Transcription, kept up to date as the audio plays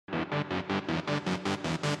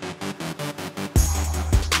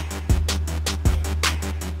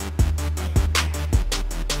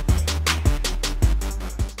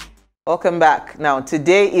Welcome back. Now,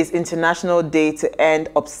 today is International Day to End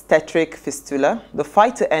Obstetric Fistula. The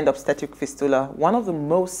fight to end obstetric fistula, one of the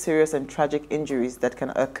most serious and tragic injuries that can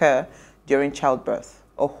occur during childbirth.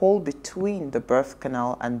 A hole between the birth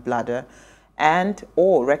canal and bladder and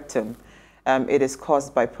or rectum. It is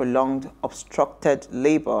caused by prolonged obstructed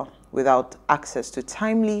labor without access to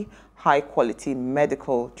timely, high-quality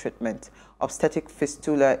medical treatment. Obstetric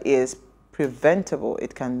fistula is preventable.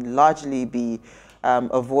 It can largely be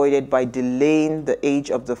avoided by delaying the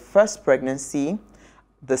age of the first pregnancy,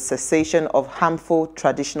 the cessation of harmful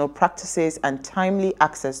traditional practices, and timely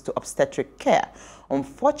access to obstetric care.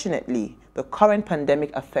 Unfortunately, the current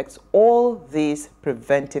pandemic affects all these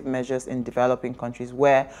preventive measures in developing countries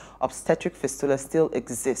where obstetric fistula still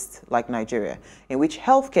exists, like Nigeria, in which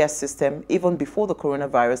healthcare system, even before the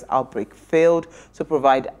coronavirus outbreak, failed to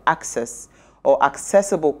provide access or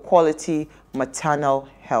accessible quality maternal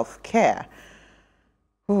health care.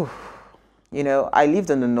 You know, I lived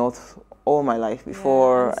in the north all my life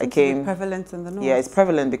before I came. It's prevalent in the north. Yeah, it's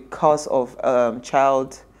prevalent because of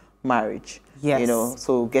child marriage. Yes. You know,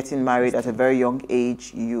 so getting married at a very young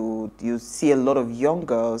age, you see a lot of young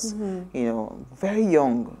girls, you know, very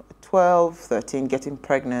young, 12, 13, getting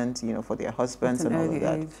pregnant, you know, for their husbands and all of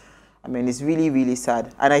that. I mean, it's really, really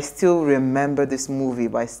sad. And I still remember this movie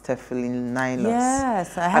by Stephanie Nylos.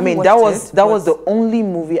 Yes, I mean, that was the only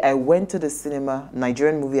movie I went to the cinema,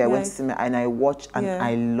 Nigerian movie I went to cinema, and I watched and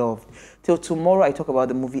I loved. Till tomorrow, I talk about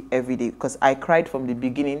the movie every day because I cried from the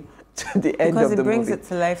beginning to the end of the movie. Because it brings it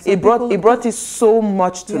to life. So it brought it so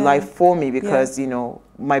much to life for me because, you know,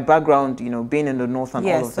 my background, you know, being in the north and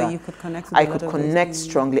all of that. So you could connect with I could connect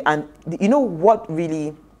strongly. And you know what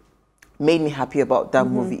really made me happy about that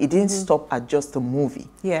movie? It didn't stop at just a movie.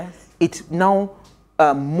 Yes. It now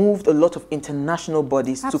moved a lot of international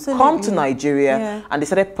bodies to come to Nigeria, and they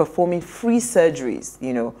started performing free surgeries,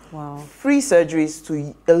 you know, free surgeries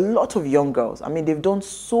to a lot of young girls. I mean, they've done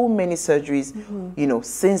so many surgeries, you know,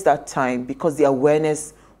 since that time because the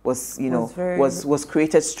awareness was, you know, was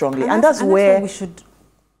created strongly. And that's where we should.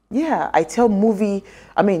 Yeah, I tell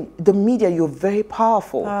I mean, the media, you're very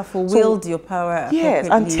powerful. Wield your power. Yes,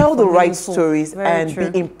 and tell the right stories and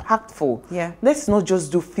be impactful. Yeah. Let's not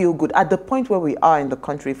just do feel good. At the point where we are in the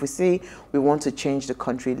country, if we say we want to change the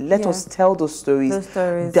country, let us tell those stories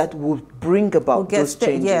that will bring about those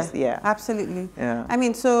changes. Yeah, absolutely. Yeah. I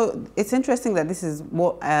mean, so it's interesting that this is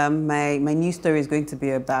what my new story is going to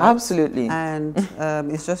be about. Absolutely. And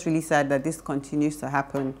it's just really sad that this continues to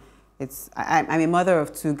happen. I'm a mother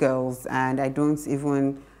of 2 girls, and I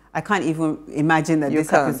can't even imagine that this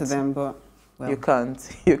happens to them. But you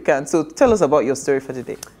can't. So tell us about your story for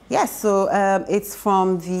today. Yes, so it's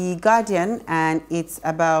from The Guardian, and it's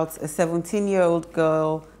about a 17-year-old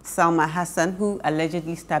girl, Salma Hassan, who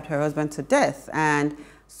allegedly stabbed her husband to death. And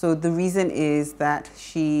so the reason is that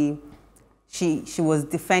she was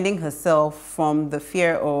defending herself from the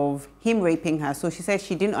fear of him raping her. So she said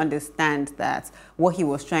she didn't understand that what he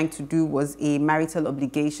was trying to do was a marital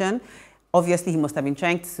obligation. Obviously, he must have been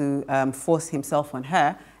trying to force himself on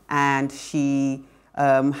her, and she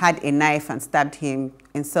had a knife and stabbed him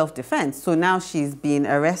in self-defense. So now she's been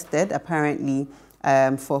arrested, apparently,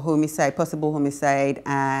 for homicide, possible homicide,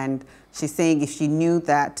 and she's saying if she knew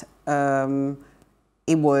that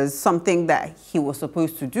it was something that he was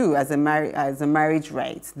supposed to do as a marriage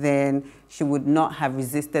right, then she would not have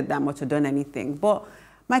resisted that much or done anything. But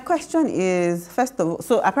my question is, first of all,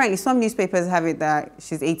 so apparently some newspapers have it that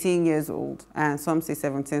she's 18 years old and some say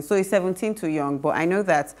 17. So is 17 too young? But I know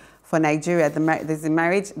that for Nigeria, the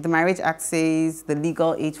Marriage Act says the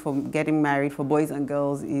legal age for getting married for boys and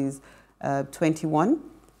girls is 21.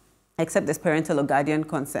 Except there's parental or guardian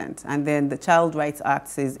consent. And then the Child Rights Act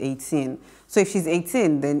says 18. So if she's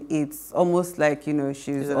 18, then it's almost like, you know,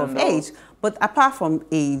 she's of age. But apart from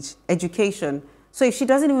age, education. So if she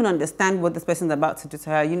doesn't even understand what this person's about to do to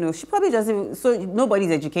her, you know, she probably doesn't even, so nobody's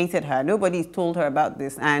educated her. Nobody's told her about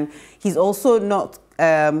this. And he's also not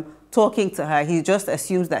talking to her. He just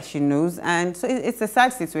assumes that she knows. And so it's a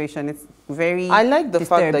sad situation. It's very I like the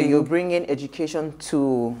disturbing. fact that you're bringing education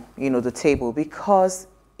to, you know, the table, because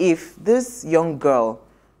if this young girl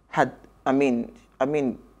had, I mean,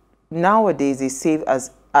 nowadays they say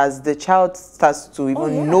as the child starts to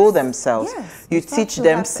even know themselves, you teach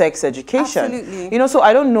them sex education. Absolutely. You know, so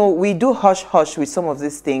I don't know, we do hush-hush with some of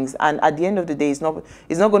these things, and at the end of the day, it's not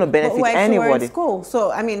going to benefit anybody. In school. So,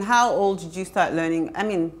 I mean, how old did you start learning? I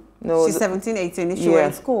mean, she's 17, 18. If she were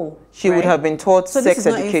in school, she would have been taught sex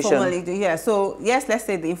education. Yeah, so yes, let's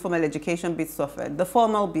say the informal education bit suffered. The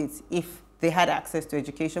formal bit, if they had access to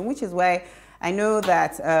education, which is why I know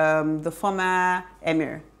that the former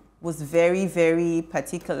emir was very, very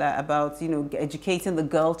particular about, you know, educating the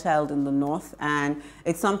girl child in the north, and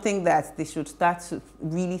it's something that they should start to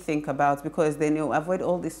really think about, because they know avoid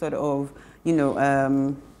all this sort of, you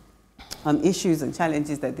know, issues and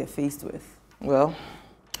challenges that they're faced with. Well,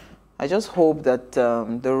 I just hope that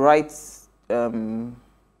the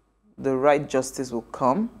right justice will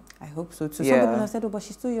come. I hope so too. Yeah. Some people have said, oh, but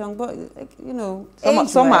she's too young. But, like, you know,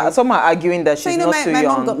 some are arguing that she's not too young. My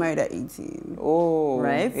mom got married at 18. Oh,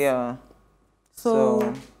 right? Yeah.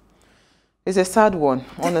 So it's a sad one.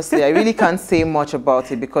 Honestly, I really can't say much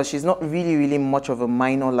about it, because she's not really much of a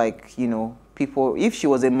minor, like, you know, people. If she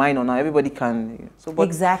was a minor now, everybody can. So, but,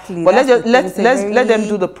 exactly. But let them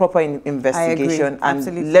do the proper investigation,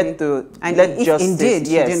 and let justice. Indeed,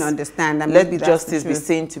 yes, she didn't understand. And let justice be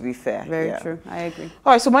seen to be fair. Very true. I agree.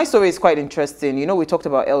 All right. So my story is quite interesting. You know, we talked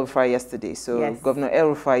about El-Rufai yesterday. So yes. Governor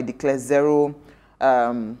El-Rufai declares zero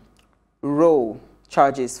row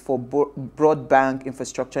charges for broadband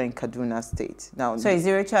infrastructure in Kaduna State. Now, so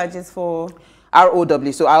zero charges for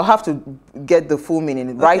ROW. So I'll have to get the full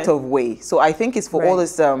meaning. Right of way. So I think it's for all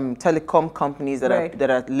these telecom companies that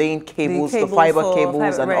are laying cables, the fiber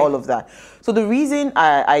cables, and all of that. So the reason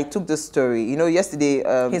I took this story, you know, yesterday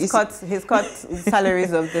he's cut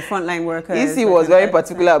salaries of the frontline workers. EC was very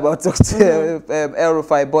particular about Dr.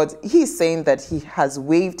 El-Rufai, but he's saying that he has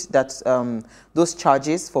waived that those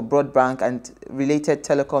charges for broadband and related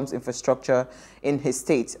telecoms infrastructure in his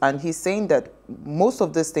state. And he's saying that most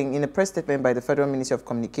of this thing, in a press statement by the Federal Ministry of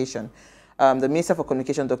Communication, the Minister for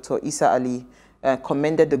Communication, Dr. Isa Ali,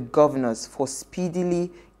 commended the governors for speedily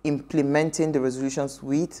implementing the resolutions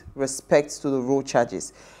with respect to the road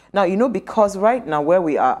charges. Now, you know, because right now where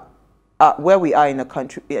we are in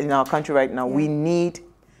our country right now, we need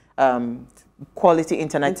quality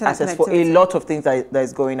internet access for a lot of things that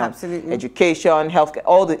is going on. Absolutely. Education, healthcare,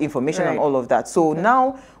 all the information and all of that. So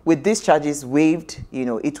now with these charges waived, you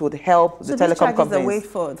know, it would help the telecom companies. Are waived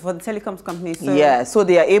for the telecoms companies. So yeah, so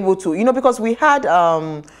they are able to, you know, because we had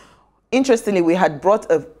interestingly, we had brought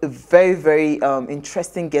a very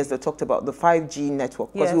interesting guest that talked about the 5G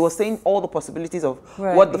network, because we were saying all the possibilities of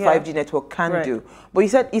what the 5G network can do. But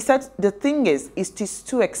he said the thing is, it is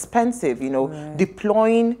too expensive, you know,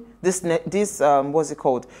 deploying this what's it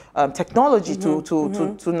called, technology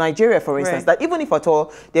to Nigeria, for instance. That even if at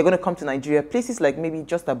all they're going to come to Nigeria, places like maybe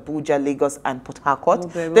just Abuja, Lagos, and Port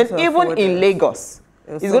Harcourt, then even in Lagos,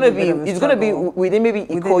 it's going to be within maybe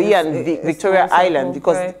Ikoyi and Victoria Island,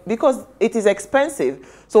 because it is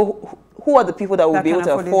expensive. So who are the people that will be able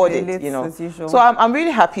to afford it, you know? So I'm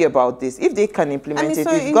really happy about this. If they can implement it,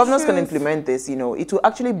 if governors can implement this, you know, it will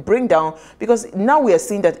actually bring down, because now we are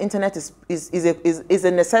seeing that internet is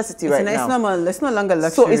a necessity right now. It's no longer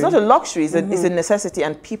luxury. So it's not a luxury, it's a necessity,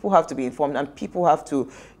 and people have to be informed, and people have to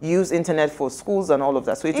use internet for schools and all of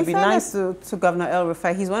that. So it would be nice. To Governor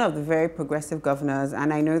El-Rufai, he's one of the very progressive governors,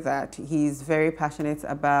 and I know that he's very passionate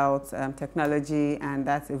about technology and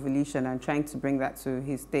that evolution and trying to bring that to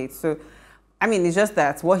his state. So I mean, it's just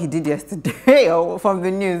that what he did yesterday or from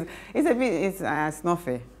the news, it's not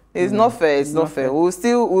fair. It's not fair. It's not fair. We'll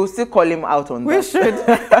still call him out on that. We should.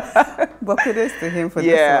 But kudos to him for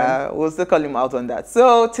this one. Yeah, we'll still call him out on that.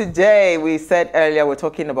 So today, we said earlier, we're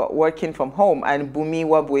talking about working from home, and Bumi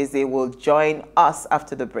Wabweze will join us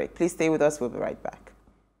after the break. Please stay with us. We'll be right back.